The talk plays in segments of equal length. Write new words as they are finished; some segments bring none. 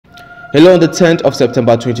Hello, on the 10th of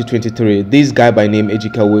September 2023, this guy by name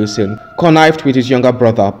Ejike Wilson connived with his younger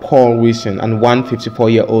brother Paul Wilson and one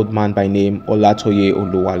 54-year-old man by name Olatoye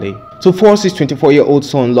Oluwale to force his 24-year-old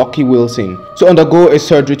son Lucky Wilson to undergo a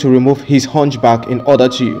surgery to remove his hunchback in order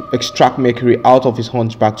to extract mercury out of his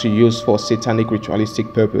hunchback to use for satanic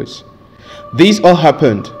ritualistic purpose. This all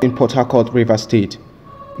happened in Port Harcourt, Rivers State.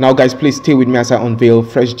 Now guys, please stay with me as I unveil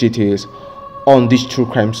fresh details on this true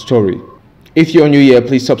crime story. If you're new here,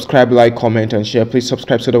 please subscribe, like, comment and share. Please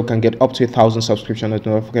subscribe so that we can get up to 1,000 subscriptions. And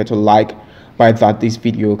don't forget to like, by that this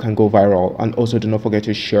video can go viral. And also do not forget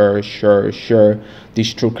to share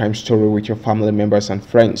this true crime story with your family members and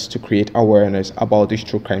friends to create awareness about this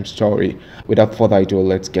true crime story. Without further ado,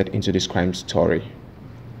 let's get into this crime story.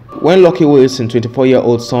 When Lucky Wilson,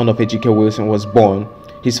 24-year-old son of Ejike Wilson, was born,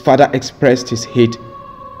 his father expressed his hate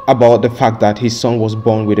about the fact that his son was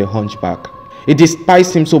born with a hunchback. He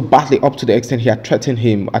despised him so badly up to the extent he had threatened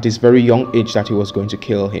him at his very young age that he was going to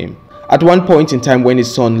kill him. At one point in time when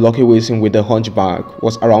his son Lucky Wilson with the hunchback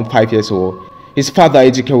was around 5 years old, his father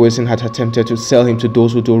Ejike Wilson had attempted to sell him to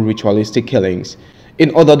those who do ritualistic killings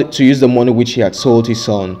in order to use the money which he had sold his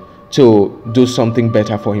son to do something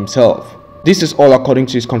better for himself. This is all according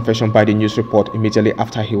to his confession by the news report immediately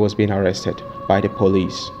after he was being arrested by the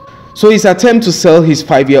police. So his attempt to sell his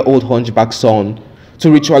 5-year-old hunchback son to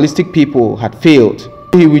ritualistic people had failed.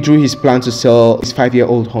 He withdrew his plan to sell his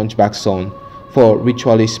 5-year-old hunchback son for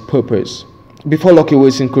ritualist purpose. Before Lucky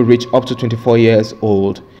Wilson could reach up to 24 years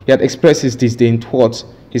old, he had expressed his disdain towards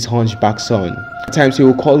his hunchback son. At times he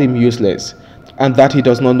will call him useless and that he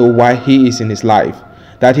does not know why he is in his life,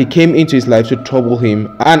 that he came into his life to trouble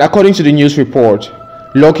him. And according to the news report,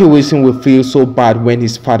 Lucky Wilson will feel so bad when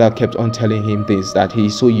his father kept on telling him this, that he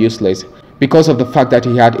is so useless, because of the fact that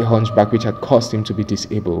he had a hunchback which had caused him to be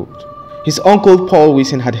disabled. His uncle Paul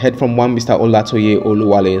Wilson had heard from one Mr. Olatoye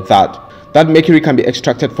Oluwale that mercury can be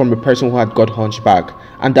extracted from a person who had got hunchback,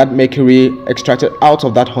 and that mercury extracted out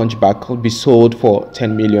of that hunchback could be sold for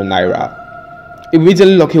 10 million naira.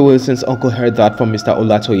 Immediately Lucky Wilson's uncle heard that from Mr.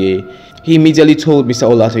 Olatoye. He immediately told Mr.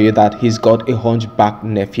 Olatoye that he's got a hunchback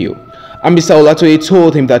nephew, and Mr. Olatoye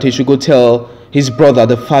told him that he should go tell his brother,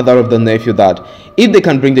 the father of the nephew, that if they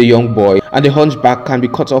can bring the young boy and the hunchback can be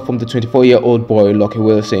cut off from the 24-year-old boy Lucky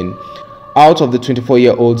Wilson out of the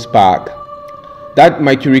 24-year-old's back, that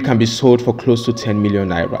mercury can be sold for close to 10 million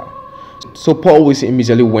naira. So Paul Wilson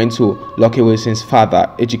immediately went to Lucky Wilson's father,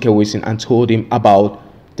 Ejike Wilson, and told him about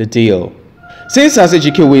the deal. Since as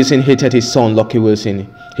Ejike Wilson hated his son Lucky Wilson,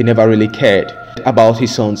 he never really cared about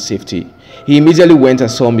his son's safety. He immediately went and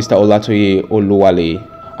saw Mr. Olatoye Oluwale.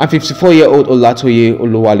 And 54-year-old Olatoye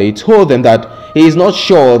Oluwale told them that he is not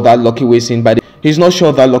sure that Lucky Wilson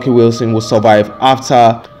will survive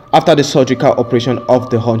after the surgical operation of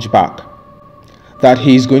the hunchback, that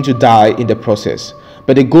he is going to die in the process.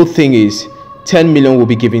 But the good thing is 10 million will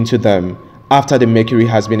be given to them after the mercury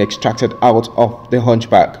has been extracted out of the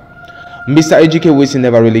hunchback. Mr. Ejike Wilson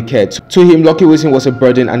never really cared. To him, Lucky Wilson was a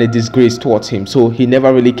burden and a disgrace towards him, so he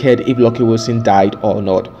never really cared if Lucky Wilson died or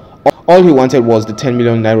not. All he wanted was the 10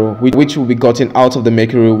 million naira which will be gotten out of the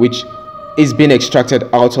mercury which is being extracted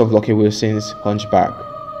out of Lucky Wilson's hunchback.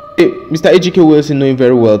 Mr. Ejike Wilson knowing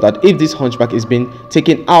very well that if this hunchback is being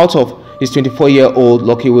taken out of his 24-year-old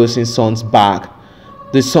Lucky Wilson's son's back,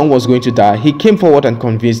 the son was going to die. He came forward and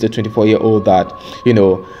convinced the 24-year-old that,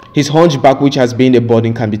 his hunchback, which has been a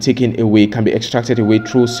burden, can be taken away, can be extracted away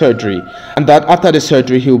through surgery, and that after the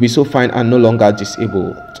surgery he will be so fine and no longer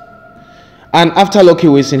disabled. And after Lucky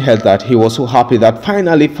Wilson heard that, he was so happy that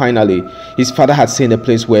finally, his father had seen a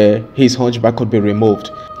place where his hunchback could be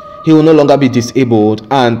removed. He will no longer be disabled,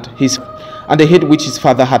 and the hate which his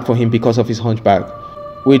father had for him because of his hunchback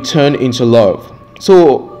will turn into love.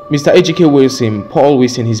 So Mr. Ejike Wilson, Paul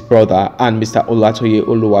Wilson, his brother, and Mr. Olatoye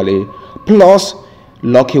Oluwale, plus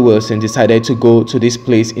Lucky Wilson, decided to go to this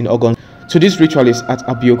place in Ogun, to this ritualist at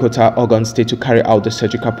Abeokuta, Ogun State, to carry out the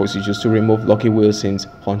surgical procedures to remove Lucky Wilson's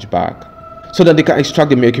hunchback, so that they can extract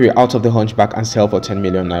the mercury out of the hunchback and sell for 10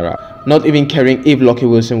 million naira, not even caring if Lucky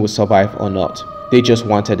Wilson will survive or not. They just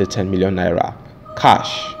wanted the 10 million naira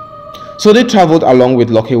cash. So they traveled along with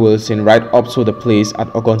Lucky Wilson right up to the place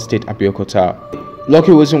at Ogun State, Abeokuta.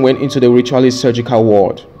 Lucky Wilson went into the ritualist surgical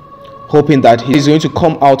ward, hoping that he is going to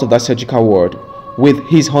come out of that surgical ward with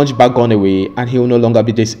his hunchback gone away, and he will no longer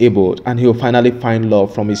be disabled, and he will finally find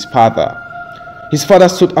love from his father. His father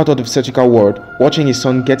stood out of the surgical ward, watching his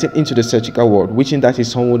son getting into the surgical ward, wishing that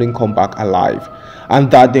his son wouldn't come back alive,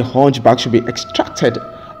 and that the hunchback should be extracted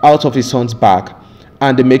out of his son's back,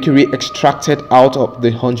 and the mercury extracted out of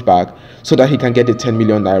the hunchback so that he can get the 10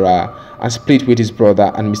 million naira and split with his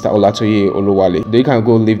brother and Mr. Olatoye Oluwale. They can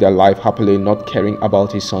go live their life happily, not caring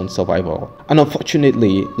about his son's survival. And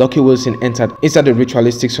unfortunately, Lucky Wilson entered inside the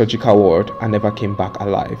ritualistic surgical ward and never came back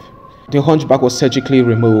alive. The hunchback was surgically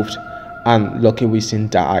removed and Lucky Wilson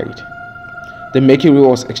died. The mercury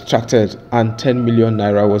was extracted and 10 million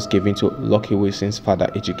naira was given to Lucky Wilson's father,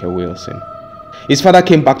 Ejike Wilson. His father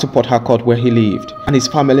came back to Port Harcourt where he lived, and his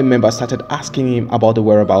family members started asking him about the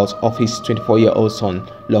whereabouts of his 24-year-old son,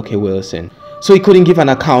 Lucky Wilson. So he couldn't give an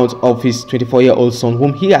account of his 24-year-old son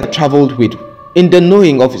whom he had traveled with, in the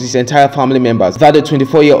knowing of his entire family members that the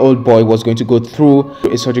 24-year-old boy was going to go through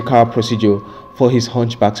a surgical procedure for his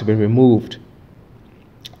hunchback to be removed.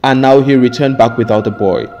 And now he returned back without the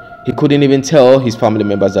boy. He couldn't even tell his family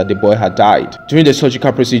members that the boy had died during the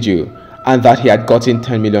surgical procedure and that he had gotten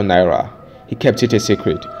 10 million naira. He kept it a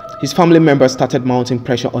secret. His family members started mounting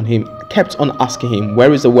pressure on him, kept on asking him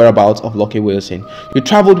where is the whereabouts of Lucky Wilson. He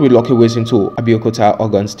traveled with Lucky Wilson to Abeokuta,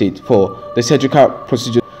 Ogun State for the surgical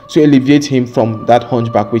procedure to alleviate him from that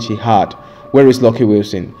hunchback which he had. Where is Lucky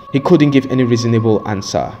Wilson? He couldn't give any reasonable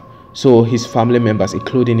answer. So his family members,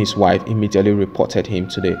 including his wife, immediately reported him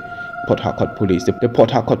to the Port Harcourt police. The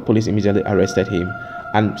Port Harcourt police immediately arrested him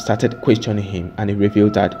and started questioning him, and he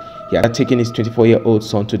revealed that he had taken his 24-year-old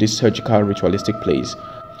son to this surgical ritualistic place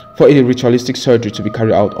for a ritualistic surgery to be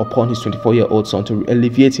carried out upon his 24-year-old son to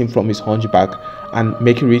alleviate him from his hunchback and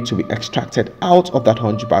mercury to be extracted out of that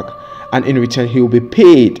hunchback, and in return he will be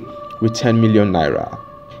paid with 10 million naira.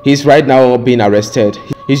 He is right now being arrested.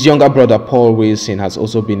 His younger brother Paul Wilson has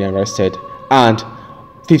also been arrested, and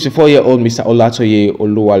 54-year-old Mr. Olatoye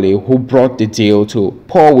Oluwale, who brought the deal to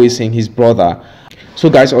Paul Wilson, his brother. So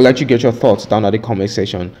guys, I'd like you to get your thoughts down at the comment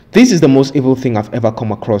section. This is the most evil thing I've ever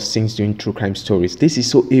come across since doing true crime stories. This is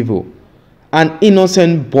so evil. An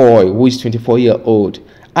innocent boy who is 24-year-old.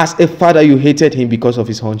 As a father, you hated him because of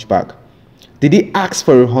his hunchback. Did he ask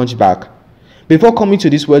for a hunchback? Before coming to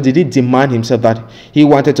this world, did he demand himself that he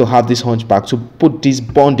wanted to have this hunchback to put this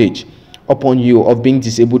bondage upon you of being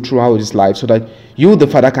disabled throughout his life so that you, the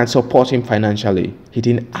father, can support him financially? He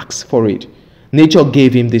didn't ask for it. Nature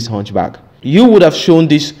gave him this hunchback. You would have shown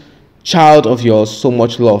this child of yours so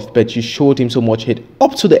much love, but you showed him so much hate,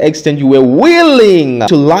 up to the extent you were willing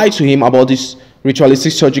to lie to him about this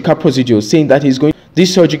ritualistic surgical procedure, saying that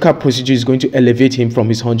this surgical procedure is going to elevate him from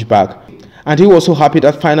his hunchback. And he was so happy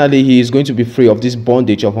that finally he is going to be free of this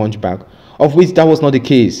bondage of hunchback, of which that was not the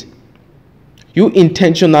case. You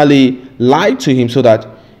intentionally lied to him so that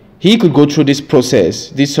he could go through this process,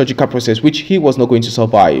 this surgical process, which he was not going to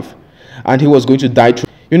survive, and he was going to die through.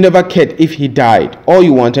 You never cared if he died. All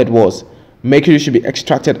you wanted was mercury should be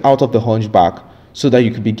extracted out of the hunchback so that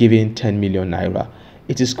you could be given 10 million naira.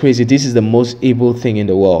 It is crazy. This is the most evil thing in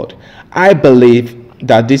the world. I believe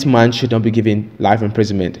that this man should not be given life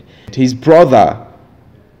imprisonment. His brother,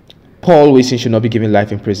 Paul Wilson, should not be given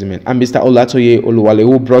life imprisonment. And Mr. Olatoye Oluwale,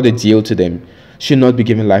 who brought the deal to them, should not be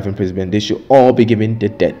given life imprisonment. They should all be given the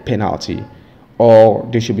death penalty, or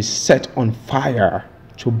they should be set on fire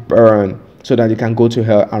to burn, so that they can go to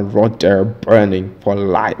hell and rot there burning for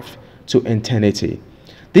life to eternity.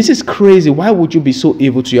 This is crazy. Why would you be so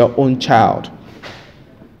evil to your own child?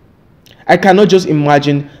 I cannot just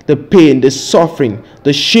imagine the pain, the suffering,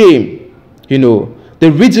 the shame,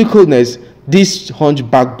 the ridiculousness this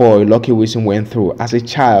hunchback boy Lucky Wilson went through as a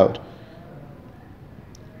child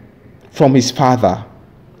from his father.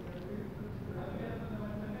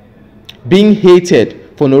 Being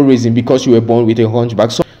hated for no reason because you were born with a hunchback.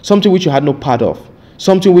 Something which you had no part of.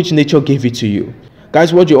 Something which nature gave it to you.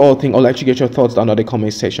 Guys, what do you all think? I'd like to get your thoughts down in the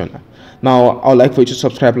comment section. Now, I'd like for you to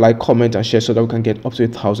subscribe, like, comment, and share so that we can get up to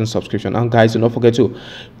 1,000 subscriptions. And guys, do not forget to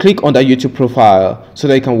click on that YouTube profile so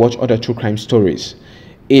that you can watch other true crime stories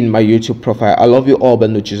in my YouTube profile. I love you all, but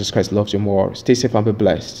no, Jesus Christ loves you more. Stay safe and be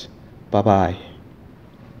blessed. Bye-bye.